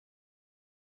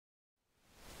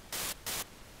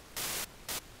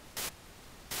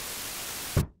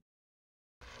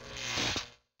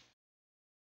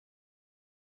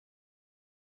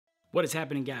What is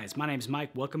happening, guys? My name is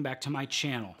Mike. Welcome back to my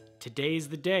channel. Today is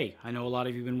the day. I know a lot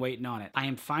of you have been waiting on it. I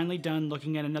am finally done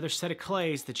looking at another set of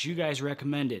clays that you guys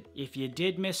recommended. If you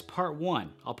did miss part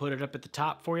 1, I'll put it up at the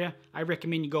top for you. I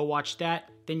recommend you go watch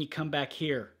that, then you come back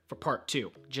here for part 2,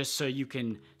 just so you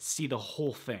can see the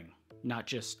whole thing, not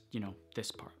just, this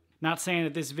part. Not saying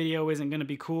that this video isn't going to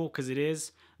be cool, because it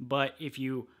is, but if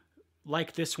you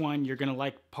like this one, you're going to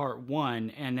like part 1,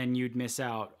 and then you'd miss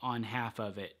out on half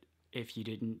of it if you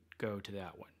didn't go to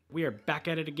that one. We are back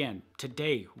at it again.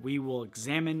 Today, we will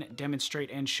examine, demonstrate,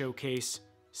 and showcase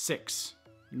 6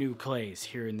 new clays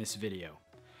here in this video.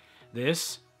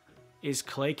 This is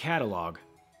Clay Catalog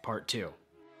Part 2.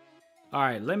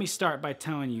 Alright, let me start by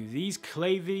telling you, these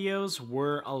clay videos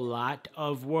were a lot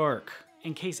of work.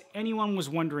 In case anyone was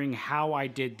wondering how I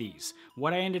did these,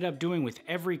 what I ended up doing with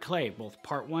every clay, both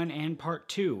part 1 and part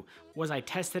 2, was I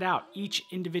tested out each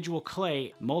individual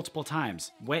clay multiple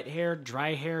times. Wet hair,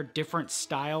 dry hair, different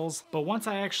styles. But once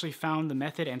I actually found the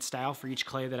method and style for each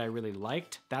clay that I really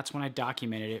liked, that's when I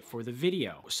documented it for the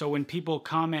video. So when people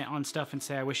comment on stuff and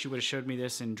say, I wish you would have showed me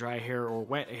this in dry hair or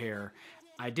wet hair,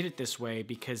 I did it this way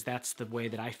because that's the way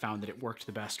that I found that it worked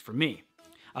the best for me.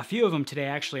 A few of them today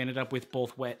actually ended up with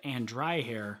both wet and dry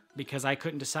hair because I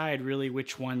couldn't decide really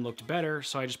which one looked better,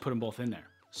 so I just put them both in there.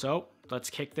 So let's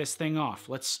kick this thing off.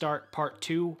 Let's start part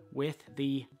 2 with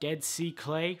the Dead Sea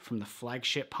Clay from the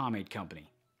Flagship Pomade Company.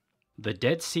 The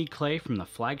Dead Sea Clay from the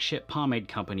Flagship Pomade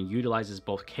Company utilizes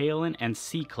both kaolin and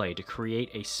sea clay to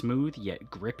create a smooth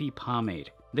yet grippy pomade.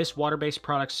 This water-based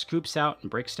product scoops out and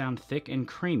breaks down thick and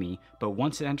creamy, but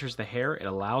once it enters the hair, it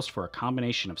allows for a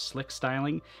combination of slick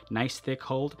styling, nice thick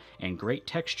hold, and great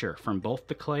texture from both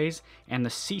the clays and the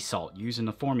sea salt used in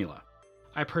the formula.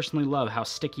 I personally love how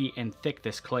sticky and thick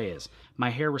this clay is. My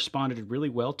hair responded really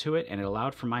well to it, and it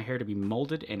allowed for my hair to be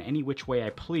molded in any which way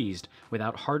I pleased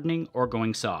without hardening or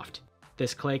going soft.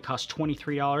 This clay cost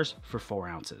 $23 for 4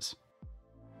 ounces.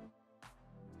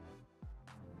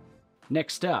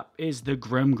 Next up is the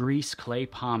Grim Grease Clay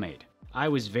Pomade. I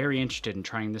was very interested in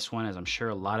trying this one, as I'm sure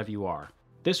a lot of you are.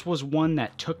 This was one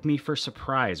that took me for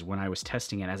surprise when I was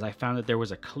testing it, as I found that there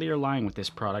was a clear line with this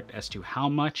product as to how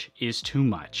much is too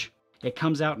much. It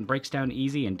comes out and breaks down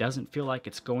easy and doesn't feel like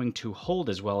it's going to hold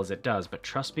as well as it does, but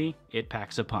trust me, it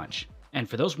packs a punch. And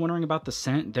for those wondering about the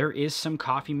scent, there is some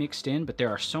coffee mixed in, but there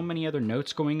are so many other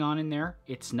notes going on in there.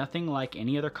 It's nothing like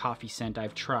any other coffee scent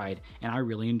I've tried, and I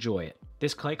really enjoy it.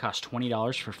 This clay costs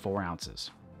 $20 for 4 ounces.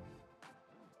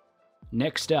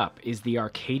 Next up is the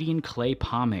Arcadian Clay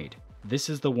Pomade. This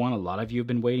is the one a lot of you have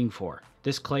been waiting for.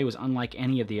 This clay was unlike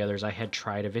any of the others I had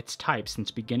tried of its type since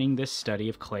beginning this study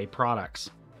of clay products.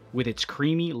 With its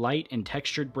creamy, light, and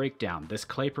textured breakdown, this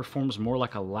clay performs more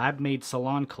like a lab-made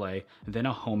salon clay than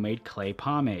a homemade clay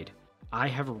pomade. I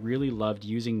have really loved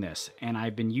using this, and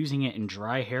I've been using it in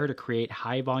dry hair to create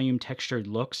high-volume textured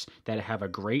looks that have a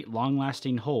great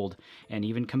long-lasting hold, and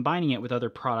even combining it with other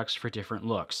products for different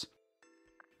looks.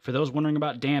 For those wondering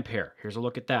about damp hair, here's a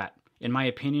look at that. In my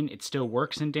opinion, it still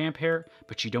works in damp hair,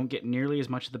 but you don't get nearly as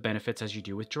much of the benefits as you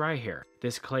do with dry hair.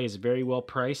 This clay is very well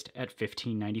priced at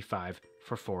 $15.95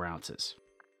 for 4 ounces.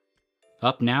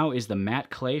 Up now is the matte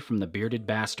clay from the Bearded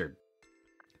Bastard.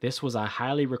 This was a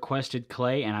highly requested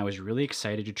clay, and I was really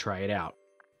excited to try it out.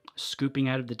 Scooping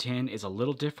out of the tin is a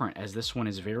little different, as this one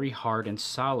is very hard and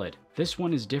solid. This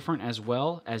one is different as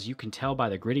well, as you can tell by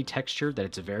the gritty texture that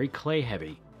it's very clay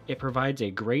heavy. It provides a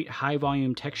great high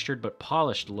volume textured but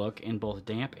polished look in both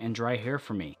damp and dry hair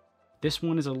for me. This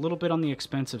one is a little bit on the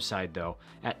expensive side though,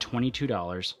 at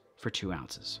 $22 for 2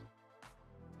 ounces.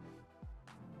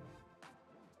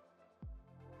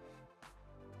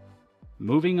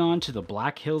 Moving on to the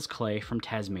Black Hills Clay from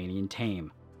Tasmanian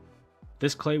Tame.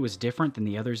 This clay was different than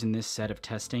the others in this set of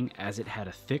testing, as it had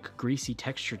a thick, greasy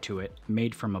texture to it,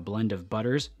 made from a blend of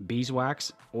butters,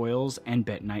 beeswax, oils, and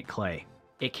bentonite clay.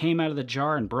 It came out of the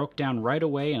jar and broke down right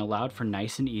away and allowed for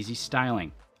nice and easy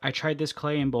styling. I tried this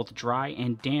clay in both dry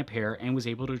and damp hair and was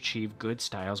able to achieve good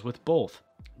styles with both.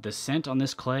 The scent on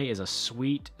this clay is a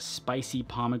sweet, spicy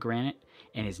pomegranate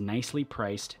and is nicely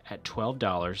priced at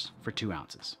 $12 for 2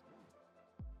 ounces.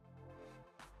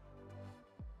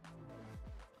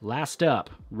 Last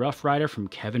up, Rough Rider from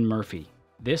Kevin Murphy.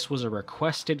 This was a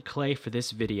requested clay for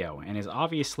this video and is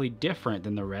obviously different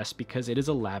than the rest because it is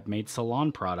a lab-made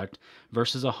salon product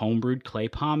versus a homebrewed clay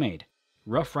pomade.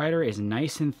 Rough Rider is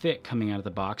nice and thick coming out of the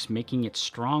box, making its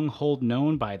strong hold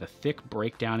known by the thick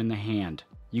breakdown in the hand.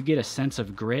 You get a sense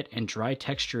of grit and dry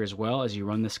texture as well as you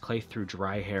run this clay through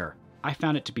dry hair. I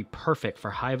found it to be perfect for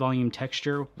high volume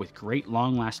texture with great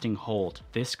long-lasting hold.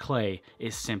 This clay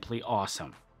is simply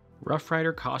awesome. Rough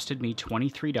Rider costed me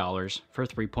 $23 for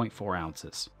 3.4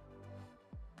 ounces.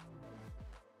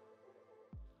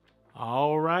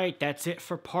 All right, that's it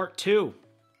for part 2.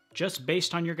 Just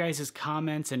based on your guys'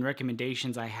 comments and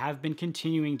recommendations, I have been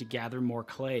continuing to gather more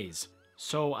clays.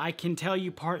 So I can tell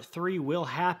you part 3 will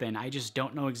happen, I just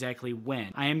don't know exactly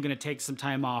when. I am going to take some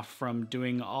time off from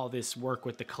doing all this work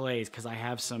with the clays because I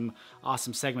have some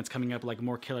awesome segments coming up, like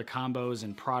more killer combos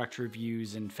and product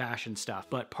reviews and fashion stuff.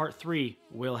 But part 3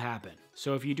 will happen.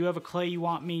 So if you do have a clay you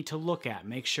want me to look at,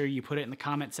 make sure you put it in the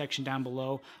comment section down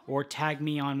below or tag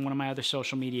me on one of my other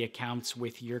social media accounts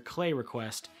with your clay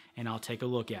request and I'll take a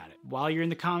look at it. While you're in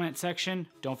the comment section,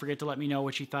 don't forget to let me know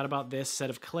what you thought about this set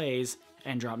of clays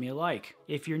and drop me a like.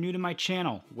 If you're new to my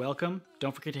channel, welcome.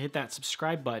 Don't forget to hit that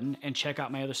subscribe button and check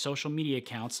out my other social media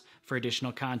accounts for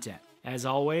additional content. As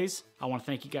always, I want to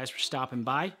thank you guys for stopping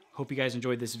by. Hope you guys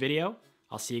enjoyed this video.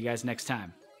 I'll see you guys next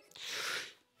time.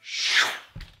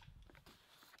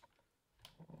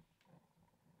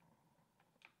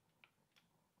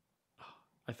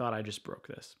 I thought I just broke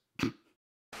this.